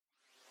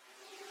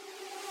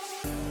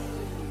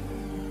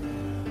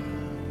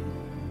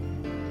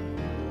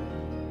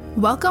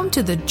Welcome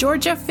to the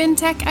Georgia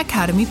FinTech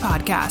Academy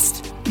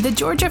podcast. The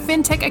Georgia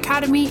FinTech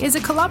Academy is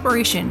a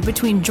collaboration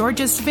between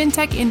Georgia's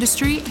fintech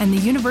industry and the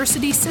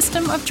University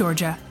System of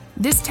Georgia.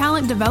 This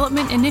talent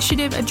development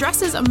initiative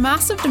addresses a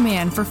massive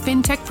demand for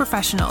fintech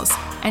professionals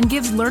and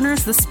gives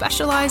learners the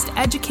specialized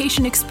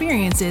education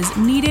experiences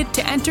needed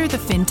to enter the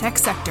fintech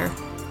sector.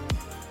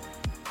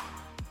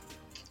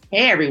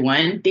 Hey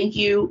everyone, thank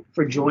you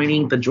for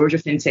joining the Georgia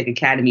FinTech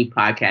Academy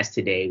podcast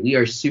today. We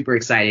are super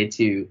excited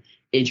to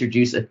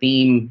introduce a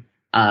theme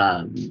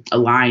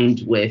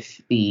aligned with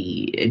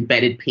the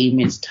embedded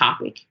payments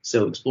topic.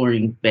 So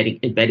exploring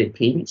embedded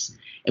payments.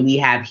 And we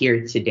have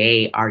here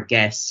today our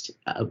guest,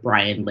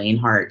 Brian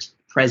Lanehart,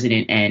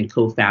 president and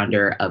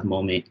co-founder of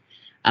Momnt.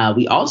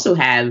 We also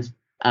have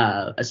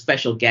a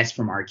special guest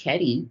from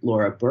Arcady,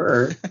 Laura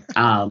Burr.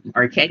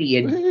 Arcady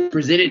had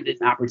presented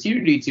this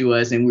opportunity to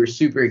us, and we're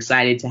super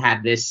excited to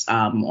have this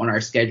on our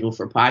schedule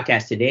for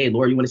podcast today.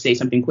 Laura, you want to say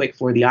something quick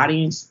for the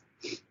audience?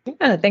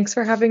 Yeah, thanks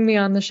for having me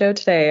on the show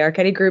today.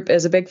 Arcady Group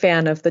is a big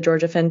fan of the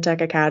Georgia FinTech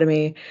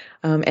Academy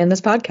and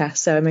this podcast,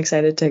 so I'm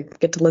excited to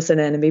get to listen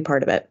in and be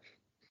part of it.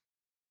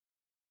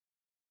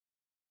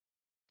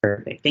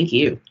 Perfect. Thank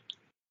you.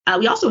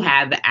 We also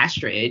have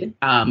Astrid.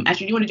 Astrid,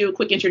 do you want to do a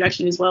quick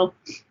introduction as well?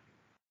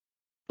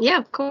 Yeah,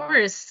 of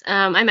course.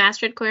 I'm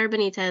Astrid Claire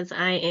Benitez.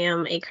 I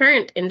am a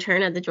current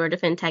intern at the Georgia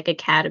FinTech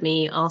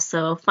Academy,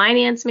 also a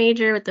finance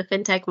major with the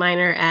FinTech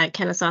minor at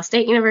Kennesaw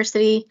State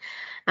University.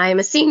 I am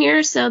a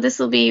senior, so this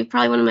will be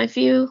probably one of my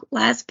few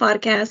last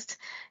podcasts,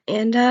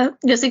 and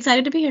just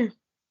excited to be here.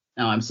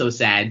 Oh, I'm so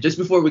sad. Just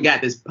before we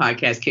got this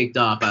podcast kicked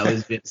off, I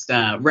was just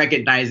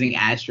recognizing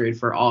Astrid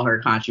for all her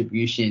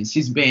contributions.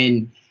 She's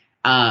been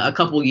a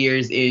couple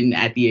years in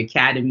at the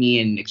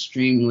Academy and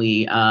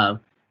extremely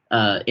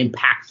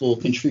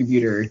impactful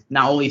contributor,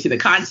 not only to the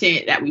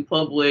content that we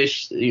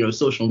publish,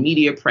 social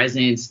media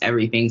presence,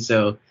 everything.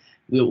 So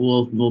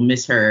we'll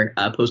miss her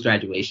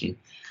post-graduation.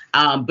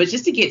 But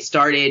just to get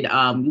started,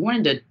 we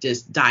wanted to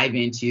just dive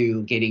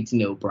into getting to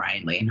know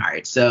Brian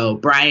Lanehart. So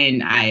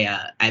Brian,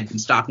 I've been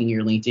stalking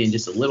your LinkedIn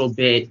just a little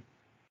bit.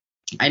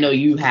 I know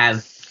you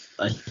have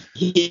a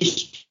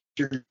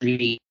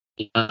history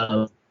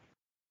of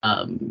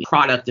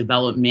product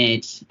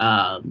development,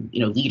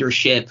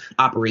 leadership,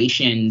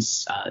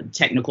 operations,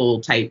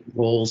 technical type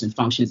roles and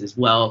functions as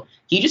well.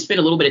 Can you just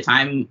spend a little bit of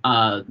time,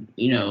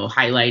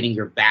 highlighting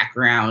your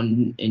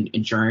background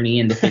and journey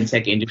in the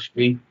fintech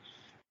industry?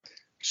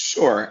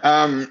 Sure.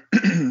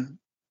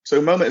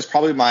 So Momnt is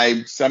probably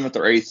my seventh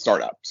or eighth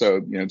startup.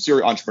 So,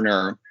 serial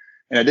entrepreneur,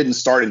 and I didn't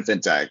start in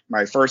fintech.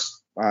 My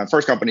first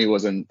company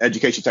was an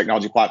education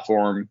technology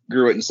platform,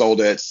 grew it and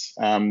sold it.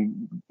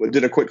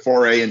 Did a quick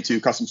foray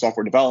into custom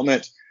software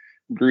development,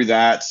 grew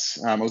that.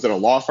 I was at a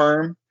law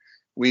firm.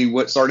 We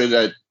started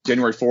at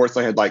January 4th.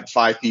 I had like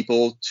 5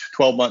 people.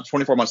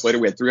 24 months later,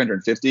 we had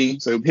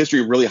 350. So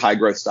history of really high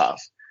growth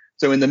stuff.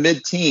 So in the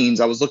mid-teens,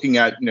 I was looking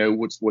at,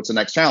 what's the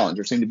next challenge?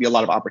 There seemed to be a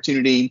lot of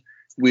opportunity.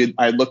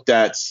 I looked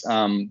at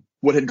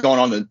what had gone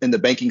on in the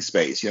banking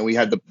space. We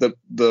had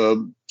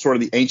the sort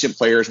of the ancient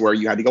players where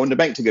you had to go into the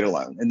bank to get a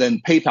loan. And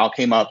then PayPal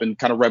came up and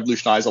kind of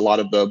revolutionized a lot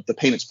of the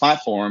payments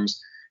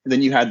platforms. And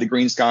then you had the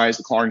Green Skies,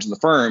 the Klarns, and the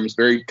Firms,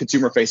 very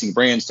consumer-facing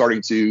brands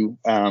starting to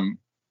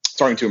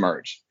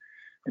emerge.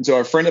 And so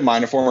a friend of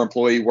mine, a former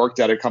employee, worked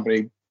at a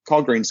company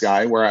called Green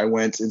Sky, where I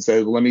went and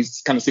said, well, let me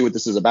kind of see what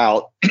this is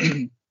about.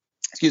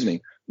 Excuse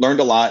me, learned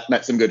a lot,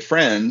 met some good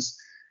friends,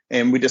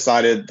 and we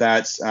decided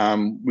that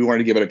we wanted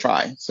to give it a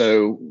try.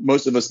 So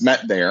most of us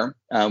met there.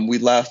 We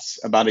left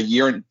about a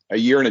year and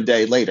a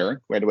day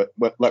later. We had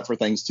to let for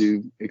things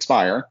to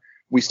expire.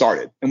 We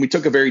started, and we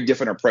took a very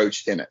different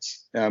approach in it.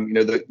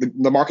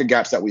 The market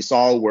gaps that we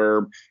saw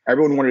were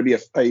everyone wanted to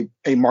be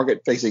a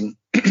market-facing,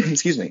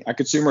 a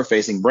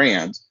consumer-facing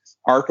brand.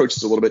 Our approach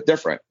is a little bit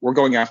different. We're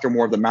going after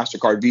more of the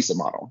MasterCard Visa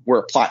model. We're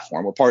a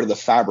platform. We're part of the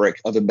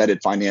fabric of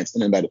embedded finance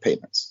and embedded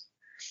payments.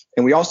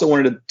 And we also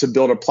wanted to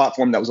build a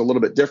platform that was a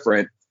little bit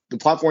different. The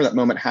platform that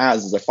Momnt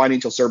has is a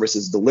financial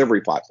services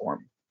delivery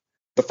platform.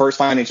 The first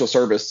financial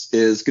service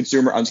is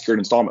consumer unsecured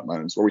installment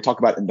loans, where we talk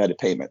about embedded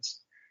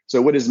payments.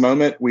 So what is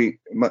Momnt?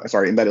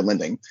 Embedded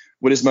lending.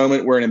 What is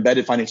Momnt? We're an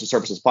embedded financial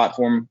services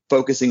platform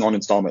focusing on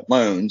installment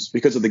loans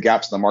because of the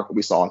gaps in the market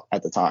we saw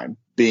at the time.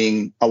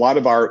 Being a lot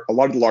of the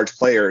large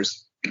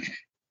players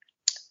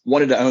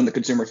wanted to own the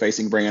consumer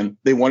facing brand.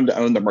 They wanted to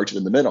own the merchant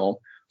in the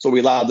middle. So we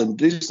allowed them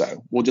to do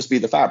so. We'll just be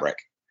the fabric.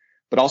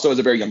 But also as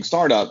a very young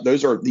startup,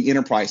 those are the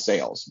enterprise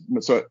sales.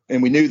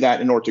 And we knew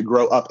that in order to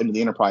grow up into the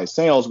enterprise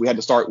sales, we had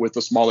to start with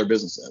the smaller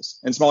businesses.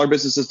 And smaller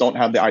businesses don't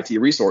have the IT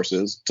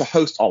resources to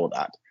host all of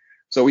that.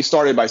 So we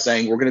started by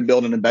saying, we're going to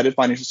build an embedded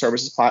financial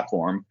services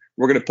platform.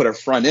 We're going to put a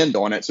front end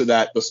on it so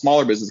that the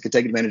smaller business can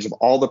take advantage of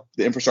all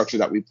the infrastructure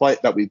that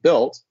we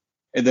built.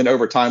 And then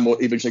over time,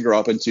 we'll eventually grow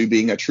up into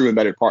being a true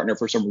embedded partner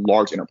for some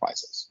large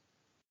enterprises.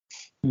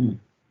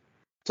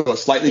 So a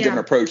slightly different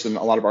approach than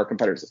a lot of our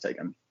competitors have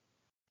taken.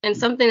 And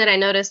something that I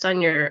noticed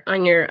on your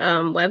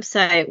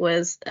website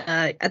was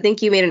I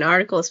think you made an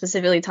article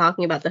specifically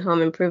talking about the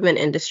home improvement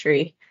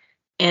industry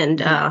and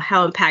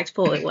how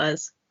impactful it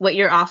was, what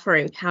you're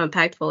offering, how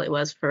impactful it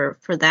was for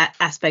that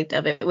aspect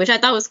of it, which I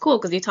thought was cool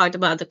because you talked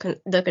about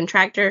the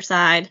contractor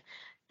side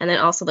and then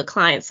also the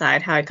client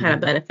side, how it kind of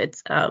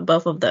benefits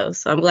both of those.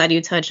 So I'm glad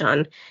you touched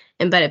on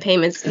embedded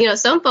payments.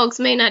 Some folks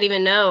may not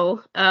even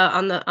know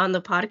on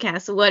the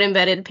podcast what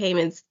embedded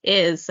payments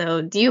is.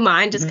 So do you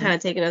mind just kind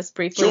of taking us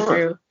briefly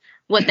through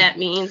what that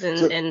means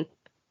and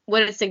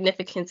what its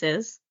significance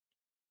is?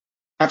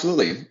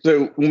 Absolutely.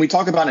 So when we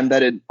talk about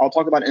embedded, I'll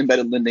talk about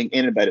embedded lending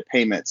and embedded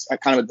payments,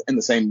 kind of in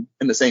the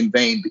same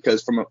vein,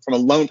 because from a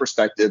loan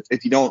perspective,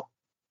 if you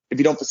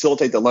don't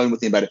facilitate the loan with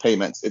the embedded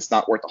payments, it's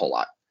not worth a whole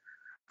lot.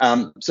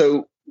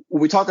 So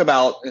when we talk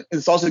about,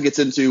 this also gets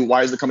into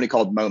why is the company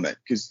called Momnt?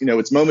 Because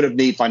it's moment of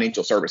need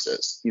financial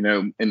services.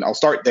 And I'll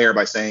start there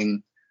by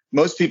saying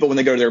most people, when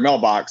they go to their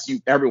mailbox,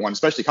 everyone,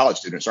 especially college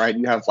students, right?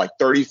 You have like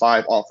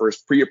 35 offers,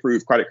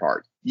 pre-approved credit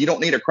card. You don't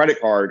need a credit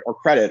card or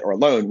credit or a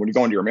loan when you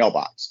go into your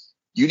mailbox.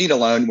 You need a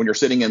loan when you're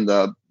sitting in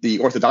the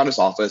orthodontist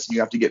office and you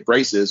have to get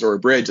braces or a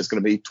bridge that's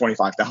going to be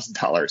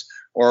 $25,000,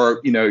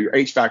 or your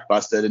HVAC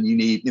busted and you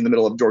need, in the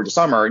middle of Georgia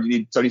summer, you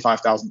need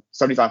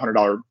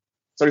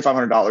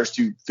 $7,500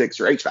 to fix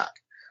your HVAC.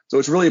 So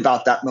it's really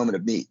about that moment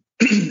of need.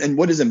 And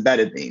what does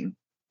embedded mean?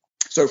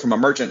 So from a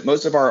merchant,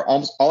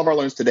 almost all of our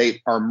loans to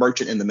date are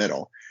merchant in the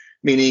middle,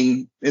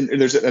 meaning, and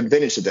there's an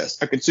advantage to this.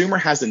 A consumer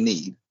has a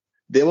need.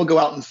 They will go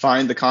out and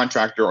find the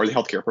contractor or the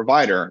healthcare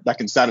provider that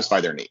can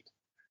satisfy their need.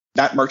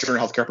 That merchant or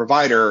healthcare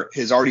provider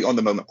is already on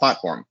the Momnt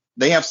platform.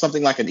 They have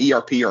something like an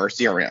ERP or a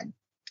CRM.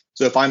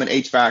 So if I'm an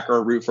HVAC or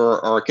a roofer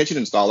or a kitchen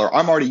installer,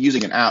 I'm already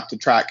using an app to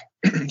track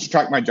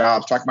my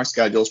jobs, track my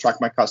schedules,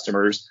 track my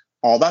customers,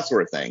 all that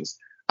sort of things.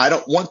 I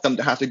don't want them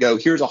to have to go,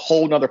 here's a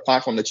whole nother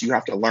platform that you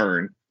have to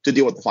learn to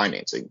deal with the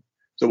financing.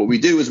 So what we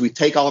do is we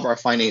take all of our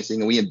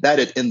financing and we embed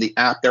it in the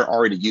app they're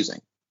already using.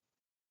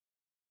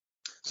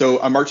 So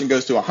a merchant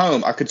goes to a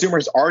home, a consumer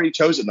has already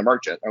chosen the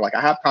merchant. They're like, I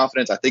have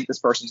confidence. I think this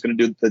person's going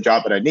to do the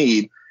job that I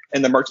need.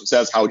 And the merchant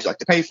says, how would you like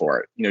to pay for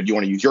it? Do you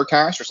want to use your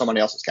cash or somebody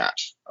else's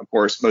cash? Of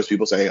course, most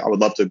people say, I would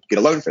love to get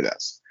a loan for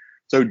this.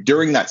 So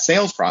during that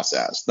sales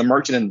process, the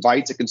merchant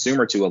invites a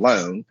consumer to a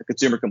loan. The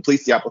consumer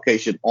completes the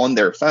application on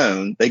their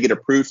phone. They get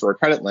approved for a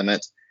credit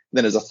limit.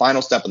 Then as a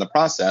final step in the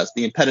process,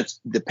 the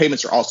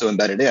payments are also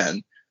embedded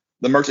in.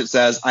 The merchant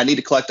says, I need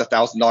to collect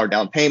 $1,000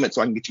 down payment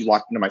so I can get you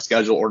locked into my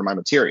schedule, order my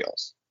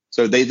materials.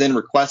 So they then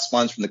request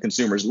funds from the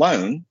consumer's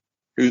loan,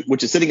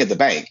 which is sitting at the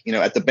bank,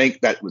 at the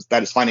bank that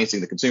is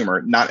financing the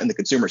consumer, not in the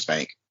consumer's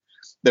bank.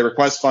 They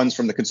request funds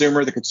from the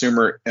consumer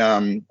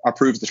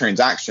approves the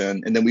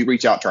transaction, and then we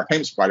reach out to our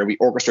payments provider. We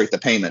orchestrate the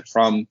payment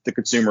from the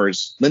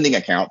consumer's lending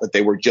account that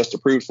they were just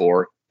approved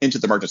for into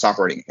the merchant's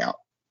operating account.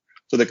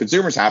 So the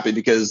consumer's happy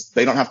because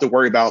they don't have to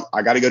worry about,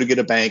 I got to go to get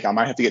a bank. I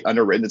might have to get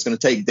underwritten. It's going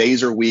to take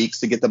days or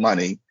weeks to get the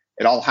money.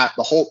 That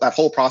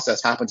whole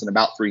process happens in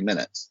about 3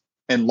 minutes.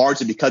 And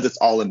largely because it's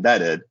all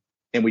embedded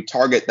and we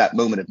target that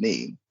moment of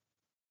need.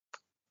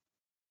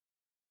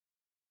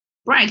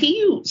 Brian, can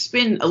you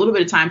spend a little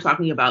bit of time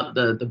talking about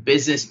the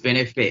business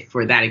benefit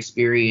for that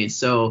experience?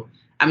 So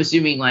I'm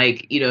assuming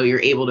you're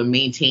able to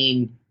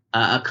maintain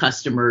a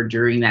customer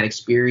during that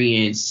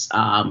experience.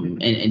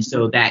 And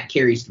so that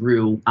carries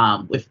through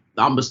with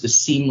almost a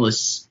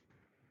seamless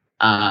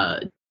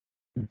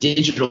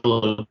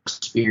digital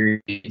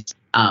experience.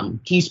 Can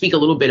you speak a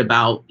little bit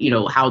about,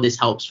 how this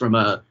helps from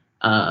a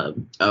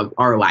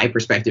ROI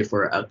perspective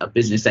for a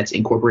business that's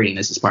incorporating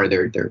this as part of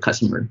their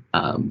customer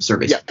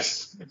service?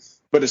 Yes,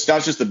 but it's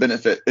not just the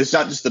benefit. It's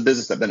not just the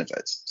business that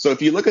benefits. So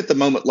if you look at the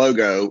Momnt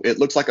logo, it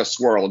looks like a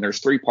swirl, and there's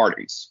 3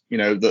 parties.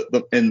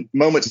 And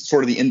Moment's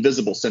sort of the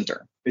invisible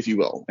center, if you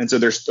will. And so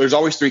there's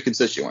always 3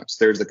 constituents.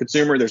 There's the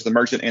consumer, there's the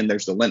merchant, and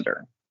there's the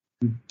lender.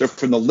 So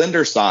from the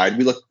lender side,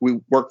 we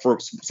work for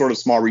sort of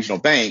small regional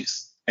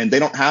banks, and they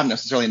don't have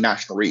necessarily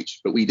national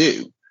reach, but we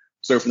do.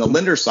 So from the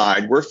lender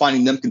side, we're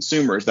finding them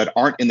consumers that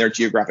aren't in their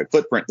geographic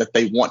footprint that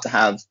they want to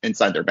have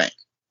inside their bank.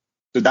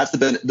 So that's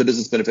the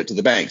business benefit to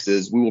the banks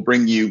is we will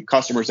bring you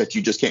customers that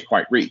you just can't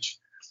quite reach.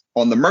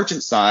 On the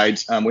merchant side,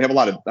 we have a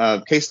lot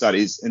of case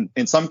studies.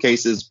 In some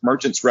cases,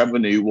 merchants'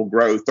 revenue will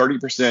grow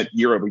 30%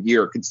 year over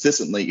year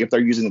consistently if they're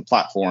using the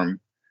platform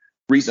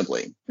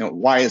reasonably.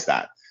 Why is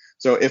that?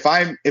 So if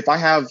I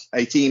have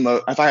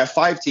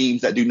 5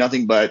 teams that do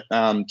nothing but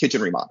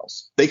kitchen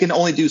remodels, they can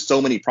only do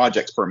so many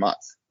projects per month.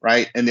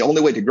 Right. And the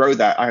only way to grow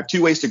that, I have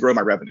 2 ways to grow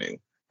my revenue.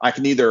 I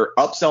can either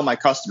upsell my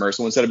customers.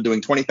 So instead of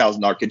doing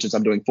 $20,000 kitchens,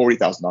 I'm doing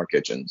 $40,000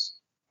 kitchens,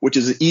 which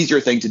is an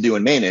easier thing to do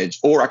and manage.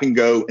 Or I can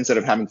go, instead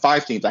of having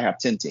 5 teams, I have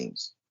 10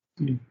 teams.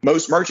 Mm-hmm.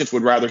 Most merchants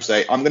would rather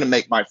say, I'm going to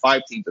make my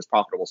 5 teams as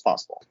profitable as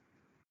possible.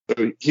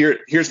 So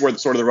here's where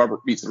the rubber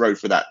meets the road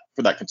for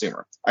that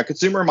consumer. A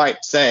consumer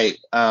might say,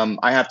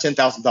 I have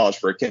 $10,000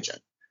 for a kitchen.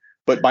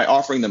 But by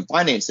offering them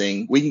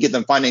financing, we can get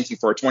them financing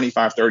for a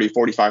 $25,000, $30,000,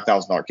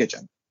 $45,000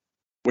 kitchen,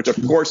 which of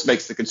course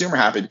makes the consumer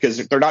happy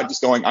because they're not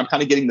just going, I'm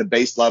kind of getting the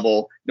base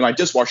level. My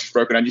dishwasher's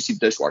broken. I just need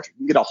the dishwasher. You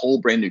can get a whole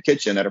brand new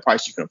kitchen at a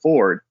price you can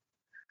afford,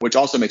 which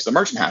also makes the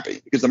merchant happy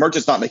because the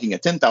merchant's not making a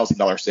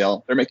 $10,000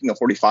 sale. They're making a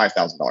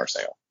 $45,000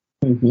 sale.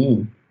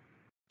 Mm-hmm.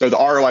 So the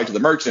ROI to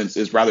the merchants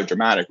is rather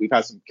dramatic. We've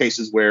had some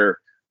cases where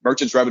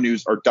merchants'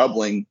 revenues are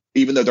doubling,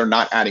 even though they're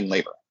not adding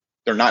labor.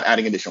 They're not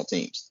adding additional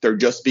teams. They're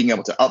just being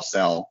able to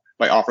upsell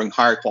by offering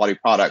higher quality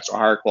products or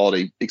higher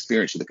quality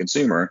experience to the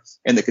consumer.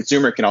 And the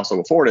consumer can also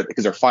afford it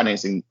because they're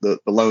financing the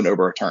loan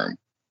over a term.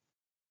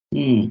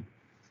 Wow,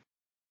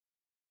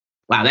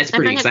 that's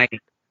pretty exciting.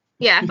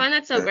 Yeah, I find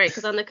that so great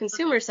because on the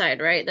consumer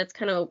side, right, that's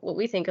kind of what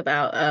we think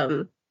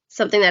about.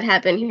 Something that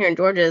happened here in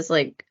Georgia is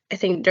like, I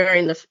think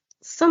during the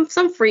some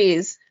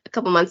freeze a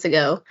couple months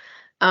ago,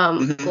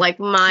 like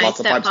my Lots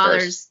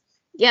stepfather's,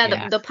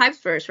 the pipes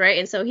burst, right?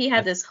 And so he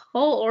had this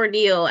whole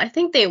ordeal. I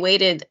think they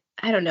waited,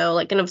 I don't know,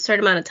 like an absurd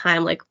amount of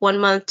time, like 1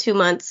 month, 2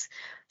 months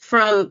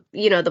from,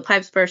 the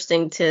pipes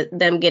bursting to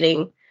them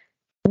getting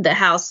the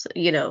house,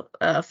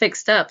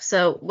 fixed up.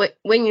 So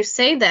when you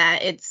say that,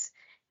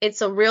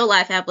 it's a real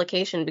life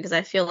application, because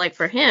I feel like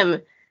for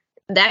him,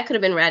 that could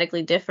have been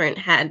radically different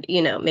had,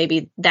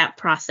 maybe that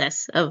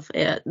process of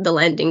the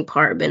lending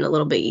part been a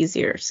little bit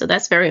easier. So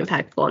that's very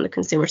impactful on the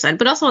consumer side,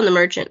 but also on the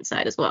merchant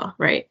side as well,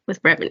 right?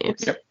 With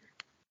revenues. Yep.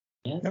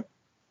 Yep.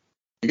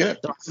 You get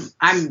it. So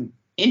I'm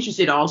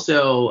interested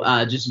also,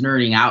 just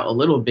nerding out a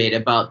little bit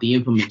about the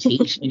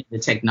implementation of the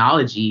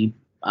technology,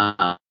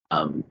 behind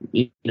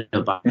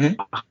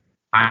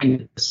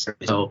this.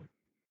 So,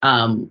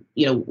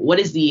 what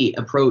is the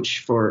approach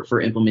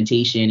for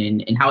implementation,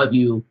 and how have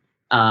you,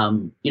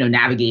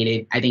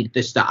 navigated, I think,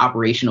 the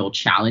operational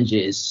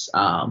challenges,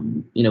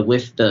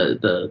 with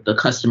the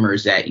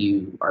customers that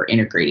you are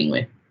integrating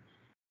with?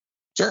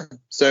 Sure.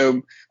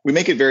 So we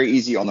make it very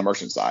easy on the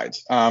merchant side.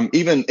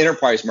 Even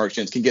enterprise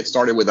merchants can get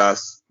started with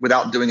us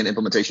without doing an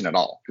implementation at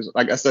all. Because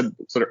like I said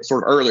sort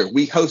of earlier,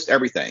 we host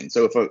everything.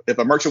 So if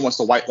a merchant wants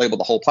to white label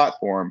the whole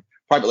platform,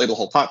 private label the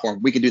whole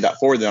platform, we can do that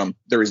for them.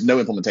 There is no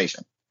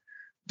implementation.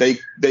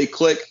 They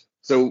click.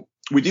 So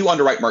we do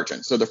underwrite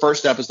merchants. So the first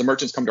step is the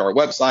merchants come to our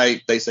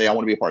website. They say, I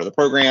want to be a part of the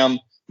program.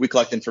 We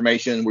collect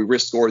information. We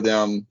risk score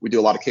them. We do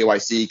a lot of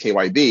KYC,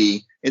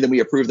 KYB, and then we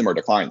approve them or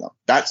decline them.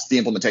 That's the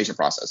implementation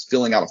process,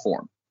 filling out a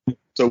form.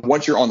 So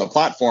once you're on the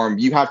platform,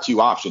 you have two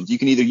options. You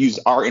can either use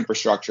our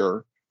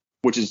infrastructure,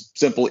 which is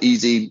simple,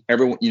 easy.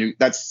 Everyone,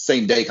 that's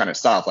same day kind of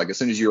stuff. Like as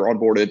soon as you're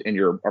onboarded and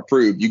you're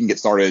approved, you can get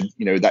started,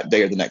 that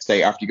day or the next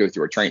day after you go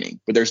through a training.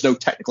 But there's no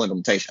technical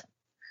implementation.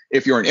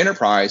 If you're an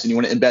enterprise and you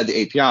want to embed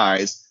the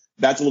APIs,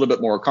 that's a little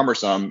bit more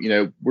cumbersome.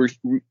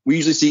 We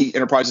usually see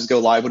enterprises go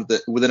live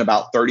within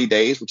about 30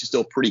 days, which is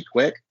still pretty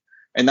quick.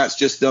 And that's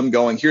just them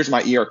going, here's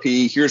my ERP,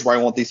 here's where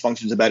I want these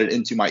functions embedded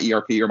into my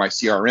ERP or my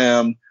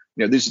CRM.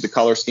 These are the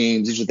color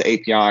schemes, these are the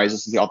APIs,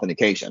 this is the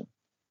authentication.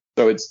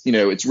 So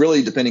it's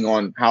really depending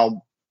on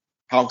how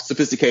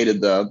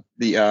sophisticated the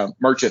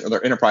merchant or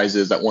their enterprise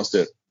is that wants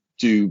to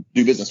do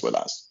business with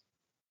us.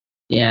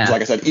 Yeah. So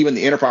like I said, even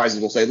the enterprises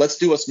will say, let's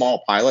do a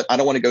small pilot. I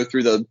don't want to go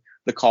through the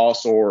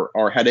cost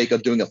or headache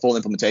of doing a full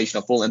implementation,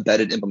 a full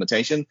embedded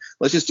implementation.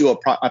 Let's just do a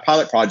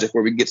pilot project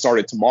where we can get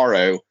started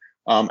tomorrow,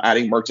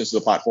 adding merchants to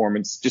the platform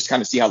and just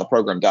kind of see how the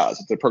program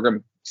does. If the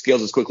program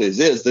scales as quickly as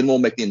it is, then we'll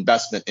make the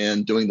investment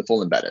in doing the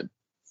full embedded.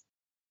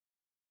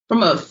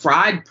 From a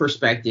fraud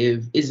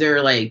perspective, is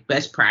there like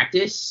best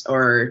practice,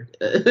 or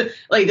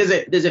like does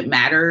it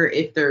matter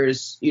if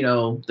there's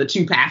the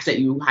two paths that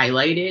you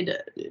highlighted?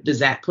 Does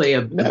that play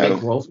a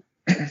big role?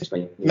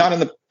 Not in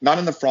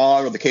the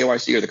fraud or the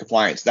KYC or the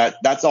compliance.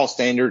 That's all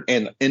standard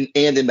and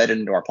embedded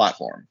into our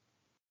platform.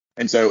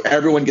 And so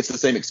everyone gets the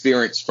same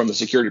experience from the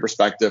security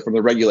perspective, from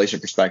the regulation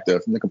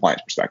perspective, from the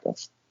compliance perspective.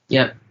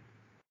 Yep.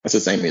 That's the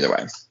same either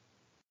way.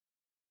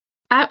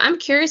 I'm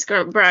curious,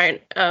 Brian,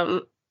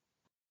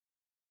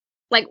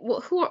 like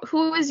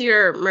who is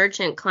your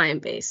merchant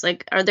client base?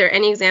 Like, are there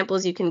any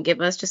examples you can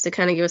give us just to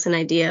kind of give us an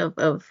idea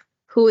of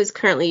who is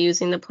currently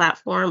using the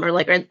platform, or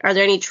like, are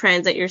there any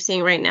trends that you're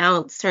seeing right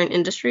now in certain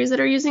industries that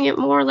are using it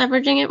more,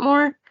 leveraging it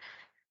more?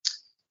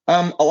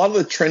 A lot of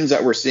the trends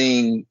that we're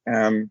seeing,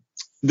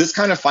 this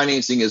kind of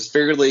financing is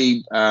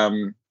fairly, how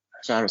do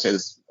I say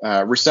this,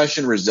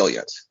 recession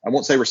resilient. I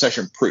won't say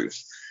recession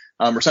proof,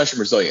 recession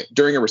resilient.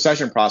 During a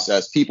recession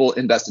process, people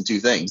invest in two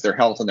things, their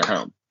health and their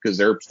home, because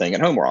they're staying at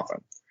home more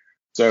often.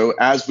 So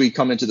as we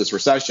come into this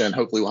recession,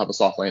 hopefully we'll have a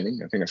soft landing,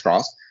 fingers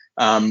crossed.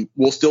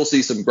 We'll still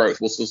see some growth.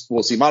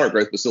 We'll see moderate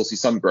growth, but still see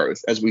some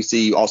growth as we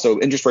see also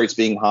interest rates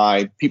being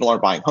high. People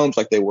aren't buying homes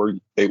like they were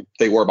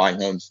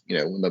buying homes,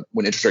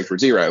 when interest rates were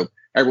zero.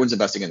 Everyone's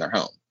investing in their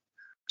home.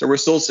 So we're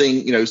still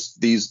seeing,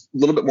 these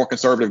little bit more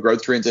conservative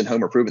growth trends in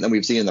home improvement than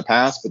we've seen in the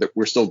past, but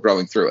we're still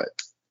growing through it.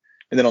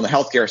 And then on the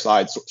healthcare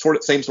side,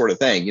 same sort of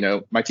thing.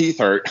 My teeth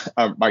hurt,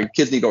 my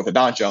kids need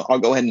orthodontia. I'll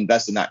go ahead and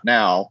invest in that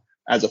now,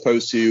 as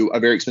opposed to a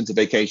very expensive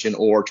vacation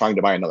or trying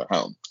to buy another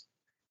home.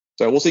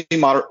 So we'll see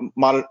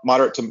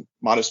moderate to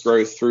modest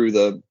growth through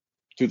the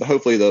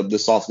hopefully the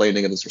soft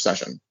landing of this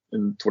recession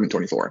in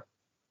 2024.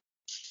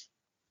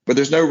 But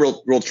there's no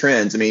real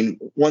trends. I mean,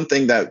 one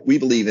thing that we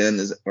believe in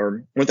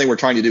one thing we're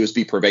trying to do is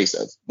be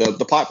pervasive.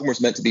 The platform was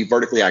meant to be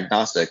vertically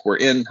agnostic. We're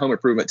in home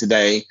improvement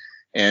today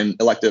and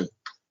elective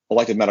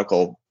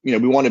medical. We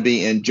want to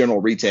be in general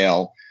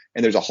retail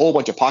And there's a whole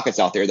bunch of pockets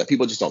out there that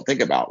people just don't think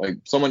about. Like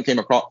someone came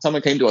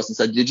to us and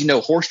said, did you know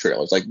horse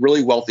trailers, like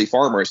really wealthy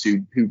farmers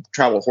who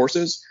travel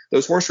horses,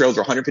 those horse trailers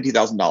are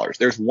 $150,000.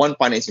 There's one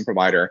financing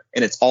provider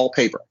and it's all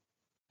paper. I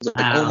was like,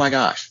 wow. Oh my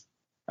gosh,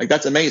 like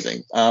that's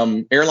amazing.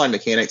 Airline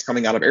mechanics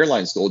coming out of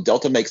airline school,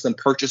 Delta makes them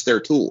purchase their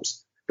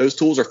tools. Those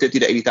tools are $50,000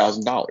 to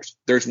 $80,000.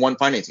 There's one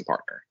financing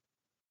partner.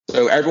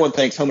 So everyone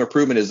thinks home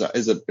improvement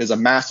is a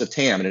massive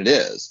TAM, and it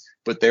is,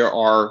 but there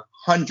are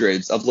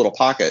hundreds of little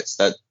pockets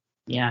that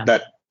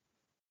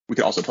we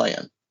could also play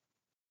in.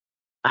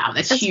 Wow,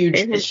 that's huge.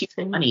 That's huge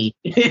money.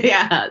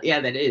 yeah,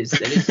 that is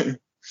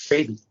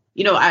crazy.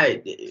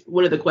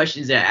 One of the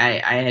questions that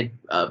I had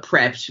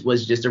prepped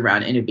was just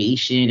around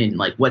innovation and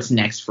like what's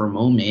next for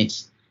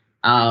Momnt.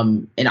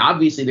 And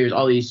obviously there's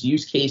all these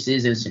use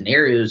cases and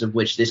scenarios of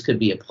which this could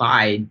be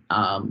applied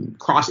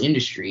cross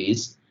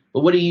industries.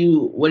 But what do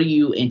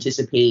you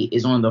anticipate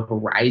is on the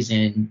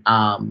horizon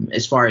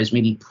as far as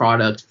maybe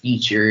product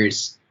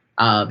features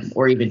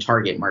or even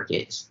target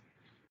markets?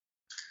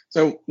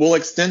 So we'll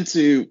extend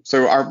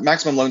so our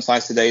maximum loan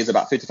size today is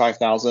about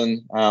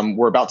 55,000.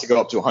 We're about to go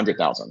up to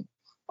 100,000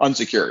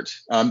 unsecured.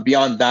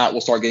 Beyond that,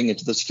 we'll start getting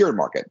into the secured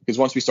market, because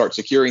once we start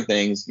securing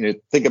things,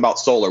 think about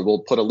solar. We'll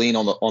put a lien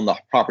on the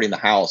property in the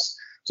house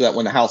so that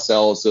when the house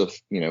sells,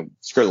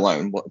 secure the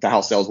loan, if the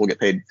house sells, we'll get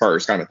paid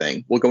first, kind of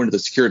thing. We'll go into the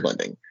secured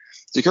lending.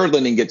 Secured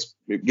lending gets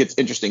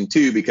interesting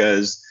too,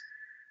 because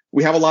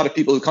we have a lot of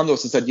people who come to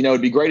us and said,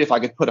 it'd be great if I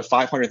could put a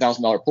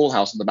 $500,000 pool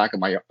house in the back of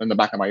my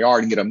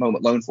yard and get a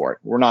Momnt loan for it.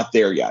 We're not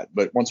there yet,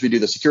 but once we do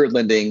the secured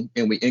lending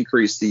and we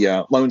increase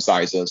the loan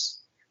sizes,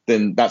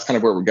 then that's kind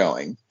of where we're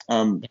going.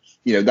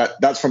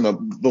 That's from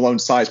the loan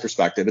size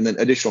perspective, and then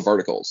additional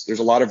verticals. There's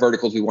a lot of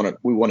verticals we want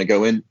to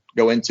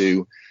go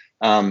into.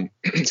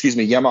 Excuse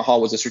me.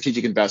 Yamaha was a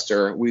strategic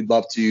investor. We'd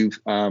love to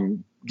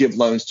give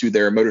loans to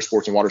their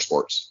motorsports and water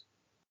sports.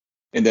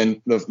 And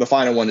then the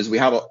final one is we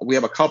have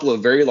a couple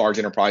of very large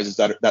enterprises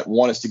that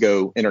want us to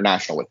go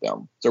international with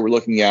them. So we're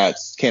looking at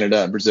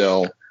Canada,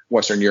 Brazil,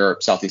 Western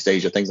Europe, Southeast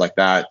Asia, things like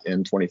that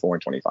in 24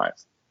 and 25.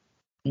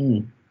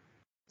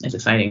 That's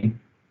exciting.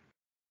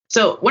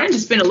 So wanted to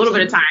spend a little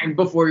bit of time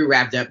before we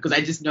wrapped up, because I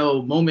just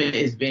know Momnt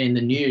has been in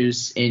the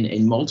news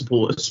in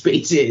multiple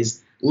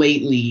spaces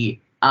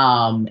lately.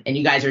 And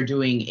you guys are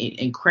doing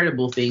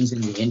incredible things in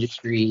the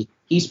industry.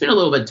 Can you spend a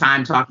little bit of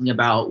time talking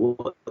about,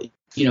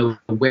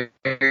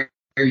 where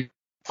you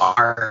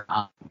are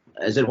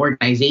as an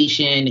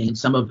organization and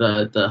some of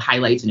the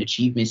highlights and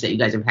achievements that you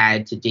guys have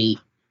had to date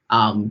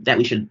that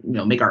we should,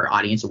 make our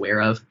audience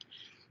aware of?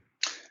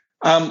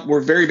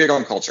 We're very big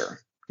on culture.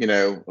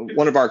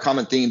 One of our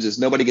common themes is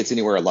nobody gets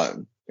anywhere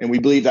alone, and we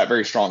believe that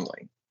very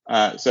strongly.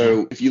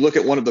 So if you look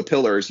at one of the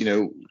pillars,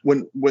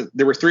 when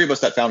there were three of us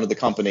that founded the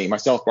company,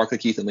 myself, Barclay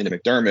Keith, and Lena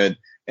McDermott,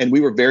 and we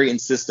were very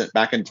insistent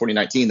back in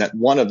 2019 that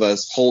one of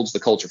us holds the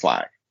culture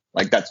flag.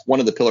 Like that's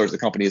one of the pillars the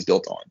company is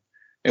built on.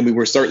 And we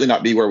would certainly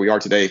not be where we are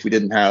today if we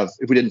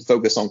didn't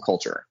focus on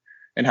culture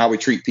and how we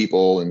treat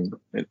people and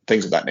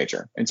things of that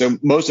nature. And so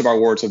most of our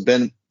awards have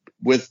been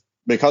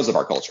because of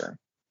our culture.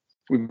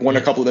 We've won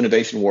a couple of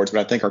innovation awards,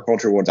 but I think our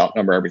culture awards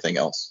outnumber everything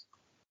else.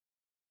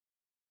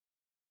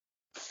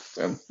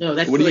 So,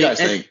 what do you guys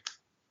think?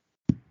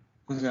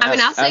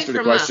 I'll say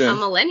from a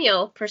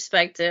millennial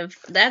perspective,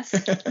 that's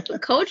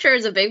culture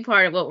is a big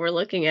part of what we're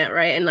looking at,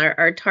 right? And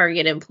our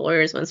target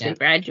employers once we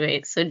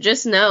graduate. So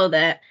just know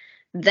that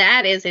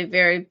is a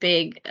very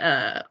big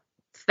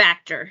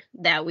factor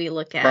that we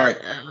look at, right.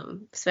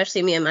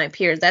 Especially me and my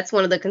peers. That's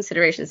one of the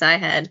considerations I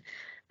had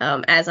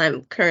as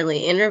I'm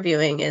currently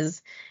interviewing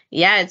is,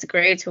 it's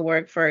great to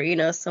work for,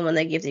 someone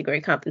that gives you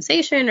great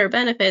compensation or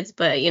benefits,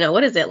 but,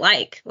 what is it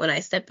like when I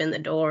step in the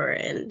door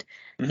and,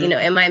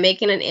 am I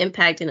making an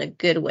impact in a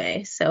good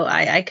way? So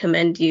I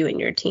commend you and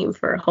your team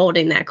for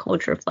holding that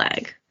culture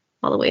flag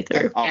all the way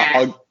through.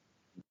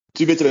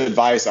 Two bits of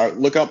advice.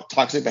 Look up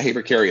toxic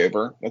behavior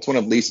carryover. That's one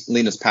of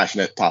Lena's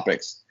passionate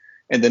topics.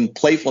 And then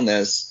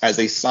playfulness as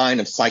a sign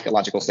of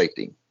psychological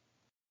safety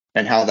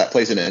and how that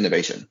plays into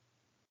innovation.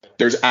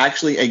 There's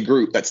actually a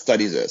group that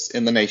studies this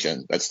in the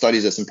nation, that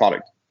studies this in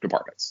product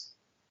departments.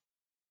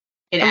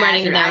 And I'm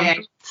writing it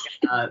down.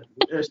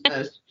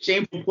 A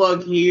shameful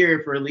plug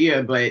here for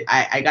Leah, but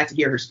I got to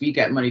hear her speak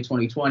at Money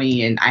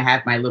 2020, and I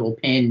have my little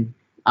pin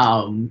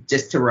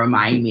just to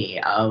remind me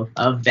of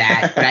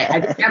that. But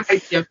I think that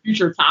might be a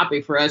future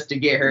topic for us to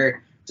get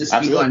her to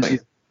speak on.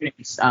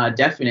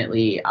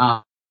 Definitely.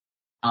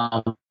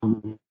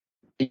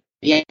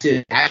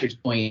 To Asher's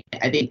point,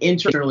 I think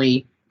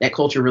internally that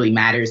culture really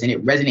matters, and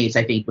it resonates,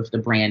 I think, with the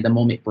brand, the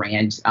Momnt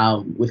brand,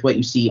 with what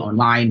you see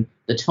online,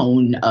 the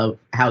tone of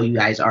how you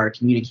guys are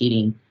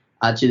communicating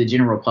to the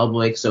general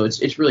public. So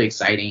it's really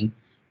exciting.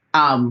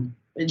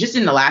 Just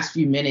in the last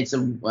few minutes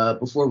of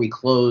before we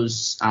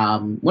close,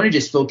 want to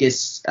just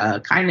focus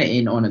kind of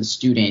in on the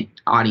student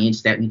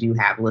audience that we do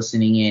have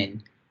listening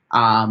in.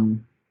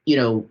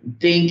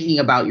 Thinking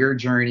about your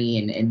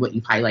journey and what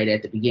you highlighted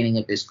at the beginning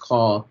of this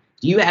call.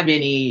 Do you have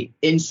any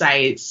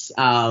insights,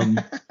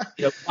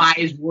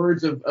 wise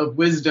words of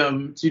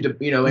wisdom to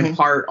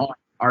impart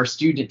our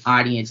student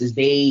audience as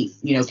they,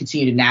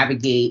 continue to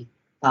navigate,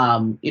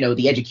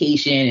 the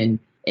education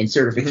and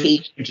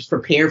certification, just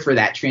prepare for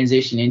that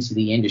transition into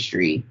the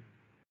industry?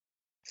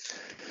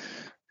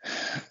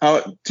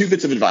 Two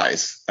bits of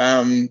advice.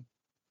 How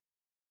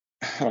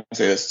do I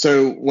say this?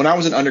 So when I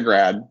was an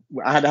undergrad,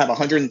 I had to have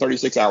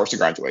 136 hours to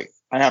graduate.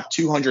 I have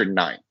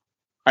 209.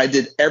 I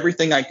did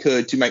everything I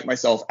could to make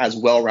myself as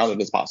well-rounded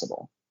as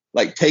possible.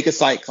 Like take a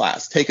psych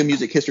class, take a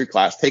music history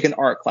class, take an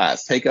art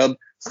class, take a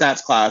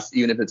stats class,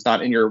 even if it's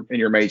not in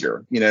your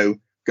major.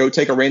 Go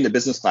take a random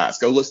business class,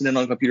 go listen in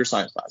on a computer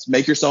science class.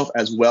 Make yourself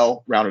as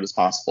well-rounded as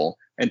possible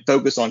and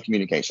focus on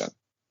communication.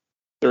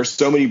 There are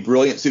so many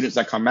brilliant students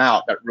that come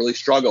out that really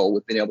struggle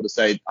with being able to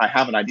say, I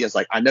have an idea. It's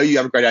like, I know you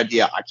have a great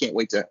idea. I can't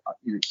wait to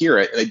hear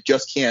it. And they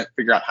just can't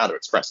figure out how to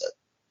express it.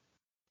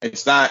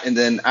 It's that. And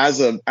then as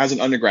an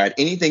undergrad,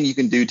 anything you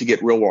can do to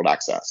get real world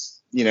access.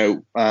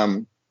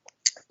 One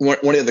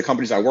of the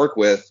companies I work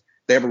with,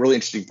 they have a really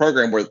interesting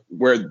program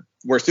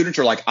where students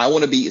are like, I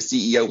want to be a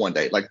CEO one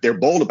day. Like they're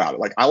bold about it.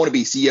 Like I want to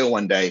be CEO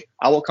one day.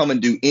 I will come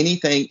and do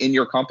anything in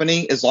your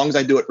company as long as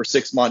I do it for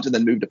 6 months and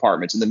then move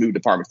departments and then move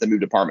departments, then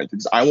move departments,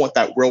 because I want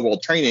that real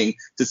world training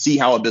to see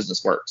how a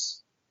business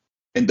works.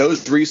 And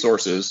those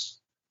resources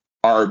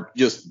are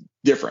just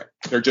different.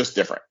 They're just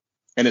different.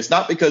 And it's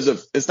not because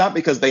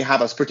they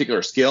have a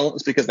particular skill.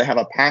 It's because they have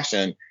a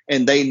passion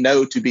and they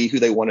know to be who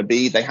they want to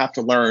be. They have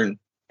to learn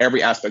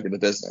every aspect of the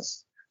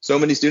business. So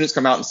many students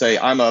come out and say,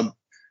 I'm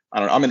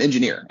an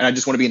engineer and I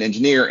just want to be an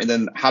engineer. And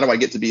then how do I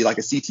get to be like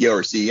a CTO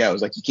or CEO?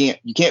 It's like, you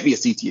can't be a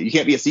CTO. You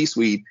can't be a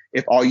C-suite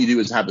if all you do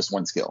is have this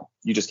one skill.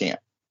 You just can't.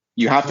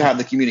 You have to have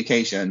the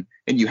communication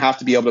and you have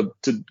to be able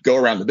to go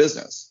around the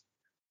business.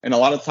 And a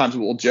lot of times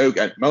we'll joke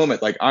at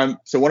Momnt, like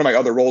so one of my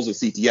other roles is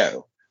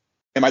CTO.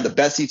 Am I the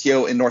best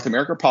CTO in North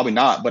America? Probably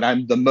not, but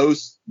I'm the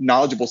most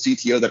knowledgeable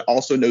CTO that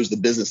also knows the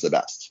business the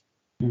best.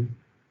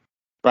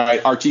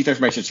 Right? Our chief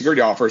information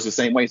security officer is the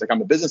same way. He's like,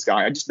 I'm a business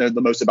guy. I just know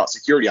the most about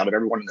security out of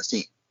everyone in the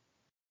team.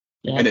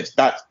 Yeah. And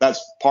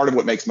that's part of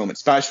what makes Momnt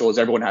special is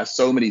everyone has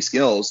so many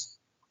skills.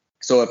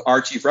 So if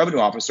our chief revenue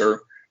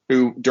officer,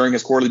 who during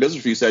his quarterly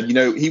business review said,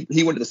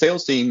 he went to the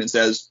sales team and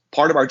says,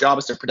 part of our job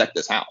is to protect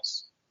this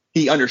house.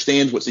 He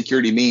understands what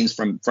security means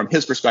from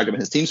his perspective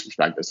and his team's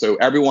perspective. So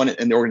everyone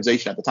in the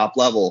organization at the top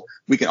level,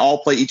 we can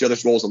all play each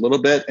other's roles a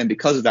little bit. And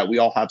because of that, we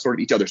all have sort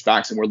of each other's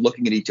backs and we're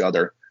looking at each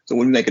other. So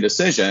when we make a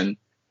decision,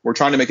 we're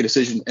trying to make a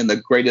decision in the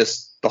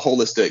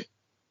holistic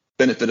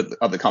benefit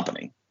of the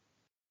company.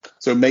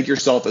 So make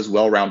yourself as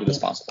well-rounded as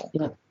possible.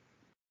 Yeah.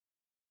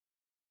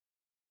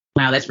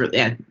 Wow, that's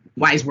really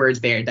wise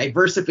words there.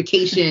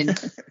 Diversification,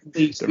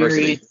 the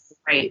experience,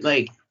 right?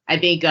 Like I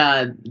think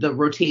the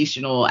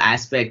rotational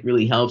aspect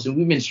really helps, and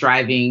we've been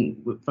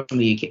striving from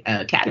the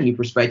academy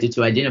perspective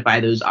to identify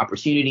those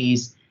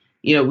opportunities.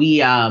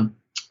 We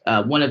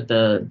one of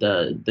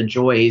the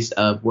joys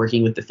of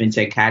working with the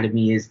FinTech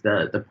Academy is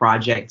the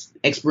project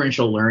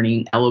experiential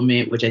learning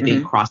element, which I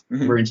think crosses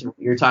over into what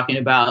you're talking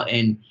about,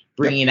 and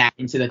bringing that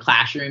into the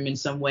classroom in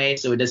some way.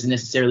 So it doesn't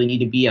necessarily need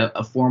to be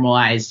a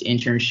formalized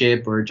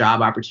internship or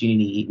job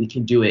opportunity. We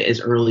can do it as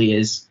early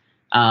as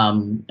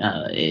and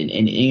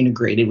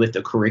integrated with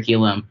the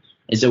curriculum.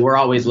 And so we're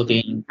always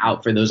looking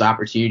out for those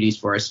opportunities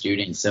for our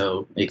students.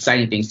 So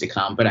exciting things to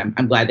come. But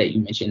I'm glad that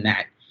you mentioned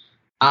that.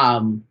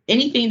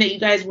 Anything that you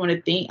guys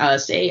want to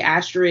say,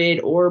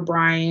 Astrid or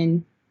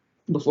Brian,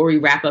 before we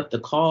wrap up the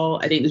call?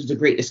 I think this was a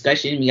great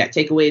discussion. We got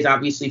takeaways,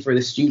 obviously, for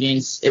the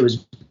students. It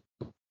was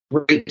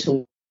great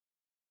to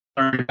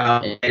learn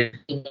about the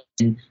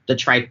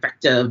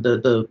trifecta of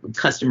the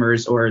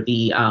customers or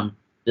the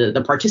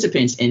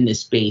participants in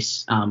this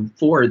space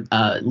for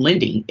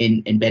lending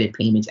in embedded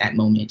payments at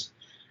Momnt.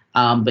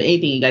 But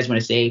anything you guys want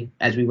to say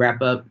as we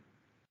wrap up?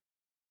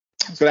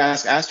 I was going to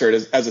ask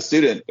Astrid, as a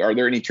student, are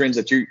there any trends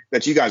that you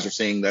guys are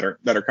seeing that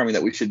are coming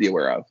that we should be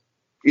aware of,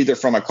 either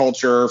from a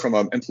culture, from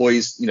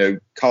employees,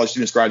 college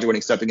students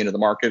graduating, stepping into the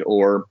market,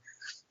 or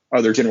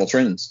other general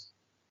trends?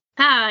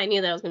 I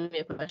knew that was going to be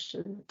a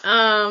question.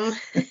 I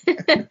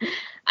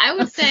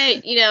would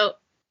say,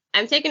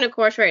 I'm taking a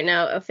course right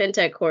now, a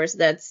fintech course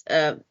that's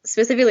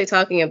specifically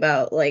talking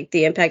about like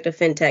the impact of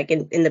fintech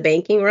in the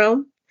banking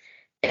realm.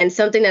 And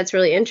something that's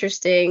really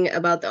interesting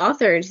about the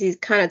author is he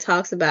kind of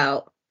talks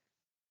about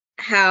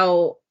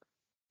how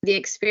the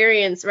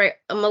experience, right?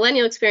 A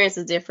millennial experience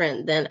is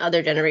different than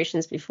other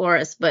generations before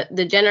us, but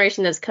the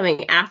generation that's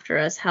coming after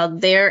us, how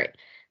their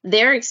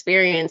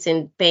experience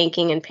in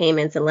banking and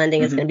payments and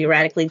lending is going to be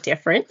radically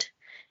different.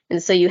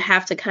 And so you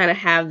have to kind of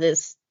have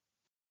this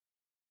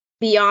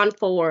beyond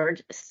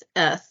forward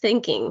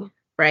thinking,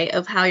 right,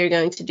 of how you're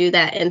going to do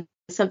that. And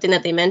something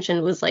that they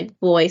mentioned was like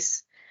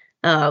voice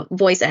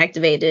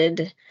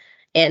activated,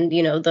 and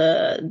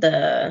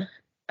the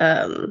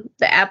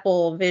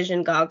Apple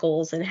Vision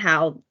goggles, and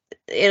how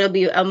it'll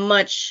be a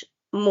much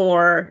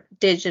more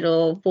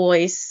digital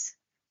voice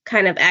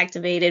kind of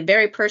activated,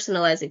 very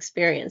personalized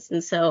experience.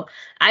 And so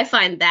I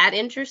find that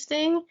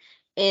interesting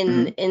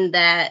in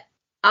that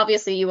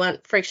obviously you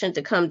want friction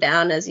to come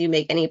down as you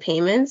make any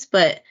payments,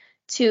 but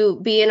to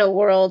be in a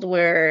world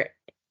where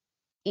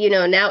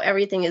now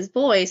everything is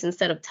voice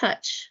instead of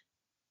touch.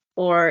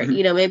 Or,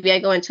 maybe I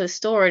go into a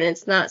store and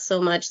it's not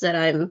so much that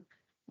I'm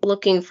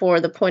looking for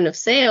the point of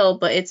sale,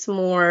 but it's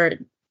more,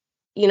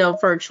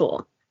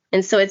 virtual.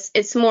 And so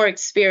it's more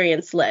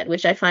experience led,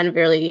 which I find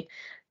really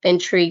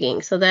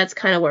intriguing. So that's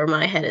kind of where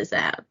my head is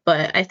at.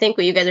 But I think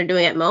what you guys are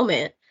doing at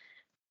Momnt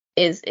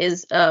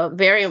is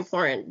very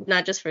important,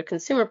 not just for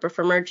consumer, but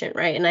for merchant,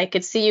 right? And I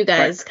could see you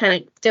guys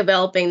kind of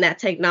developing that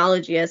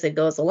technology as it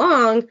goes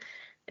along,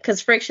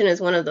 because friction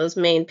is one of those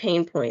main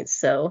pain points.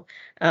 So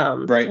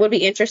would be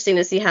interesting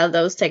to see how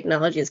those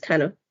technologies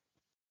kind of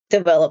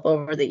develop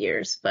over the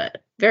years,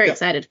 but very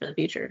excited for the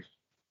future.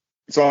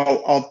 So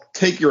I'll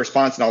take your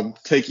response and I'll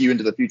take you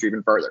into the future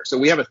even further. So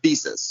we have a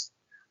thesis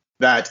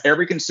that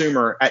every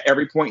consumer at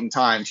every point in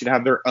time should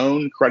have their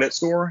own credit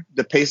score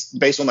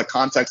based on the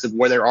context of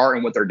where they are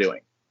and what they're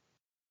doing.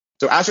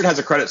 So Astrid has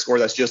a credit score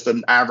that's just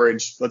an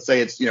average. Let's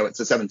say it's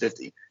a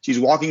 750. She's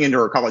walking into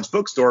her college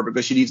bookstore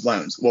because she needs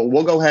loans. Well,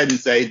 we'll go ahead and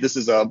say this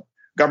is a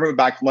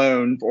government-backed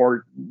loan,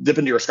 or dip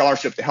into your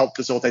scholarship to help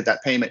facilitate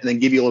that payment, and then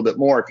give you a little bit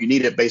more if you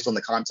need it based on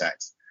the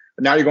context.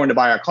 But now you're going to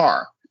buy a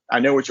car. I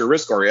know what your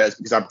risk score is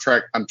because I'm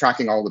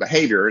tracking all the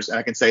behaviors, and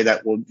I can say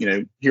that, well,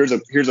 here's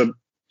a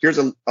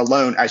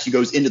loan as she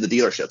goes into the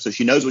dealership, so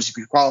she knows what she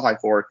can qualify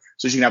for,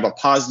 so she can have a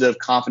positive,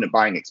 confident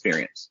buying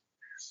experience,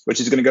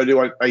 which is going to go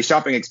do a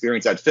shopping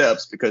experience at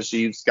Phipps because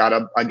she's got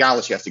a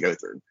gala she has to go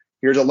through.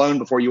 Here's a loan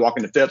before you walk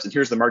into Phipps, and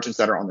here's the merchants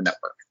that are on the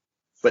network.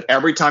 But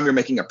every time you're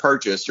making a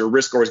purchase, your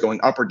risk score is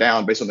going up or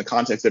down based on the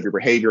context of your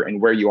behavior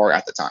and where you are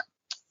at the time.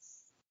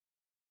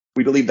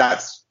 We believe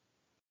that's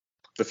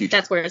the future.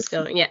 That's where it's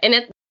going. Yeah. And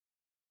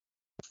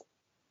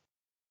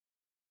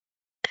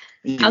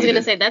I was going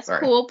to say that's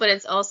cool, but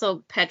it's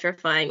also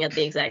petrifying at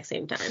the exact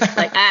same time.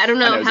 Like, I don't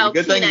know how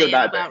keen I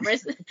am about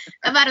risk,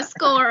 about a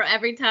score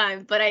every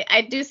time, but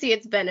I do see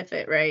its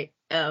benefit, right?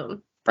 Yeah,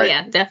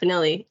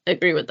 definitely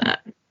agree with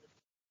that.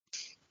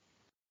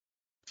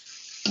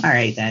 All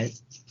right,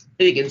 guys.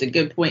 I think it's a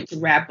good point to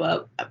wrap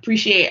up.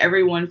 Appreciate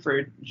everyone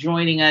for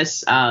joining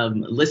us,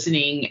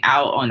 listening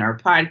out on our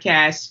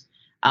podcast.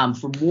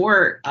 For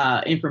more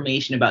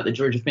information about the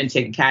Georgia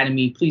FinTech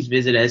Academy, please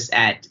visit us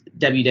at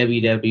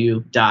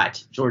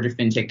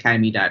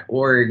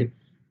www.georgiafintechacademy.org.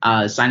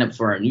 Sign up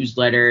for our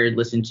newsletter,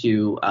 listen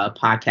to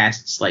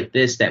podcasts like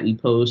this that we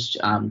post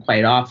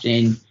quite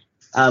often.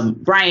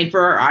 Brian, for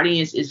our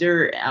audience, is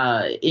there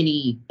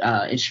any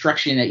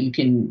instruction that you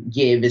can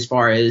give as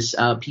far as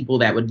people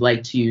that would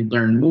like to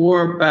learn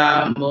more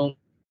about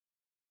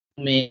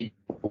Momnt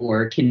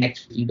or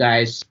connect with you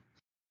guys?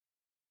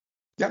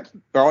 Yep.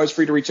 They're always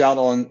free to reach out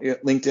on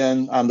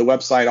LinkedIn. The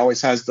website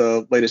always has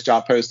the latest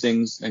job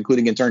postings,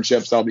 including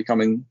internships that'll be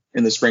coming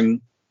in the spring.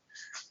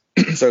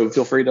 So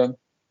feel free to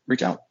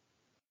reach out.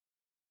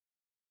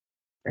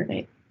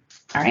 Perfect.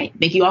 All right.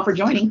 Thank you all for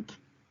joining.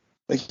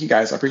 Thank you,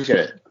 guys. I appreciate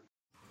it.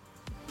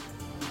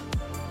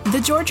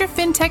 The Georgia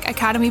FinTech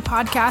Academy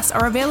podcasts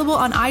are available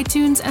on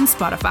iTunes and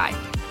Spotify.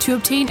 To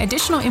obtain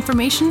additional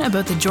information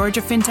about the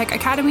Georgia FinTech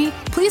Academy,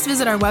 please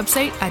visit our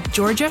website at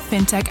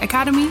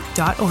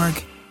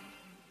georgiafintechacademy.org.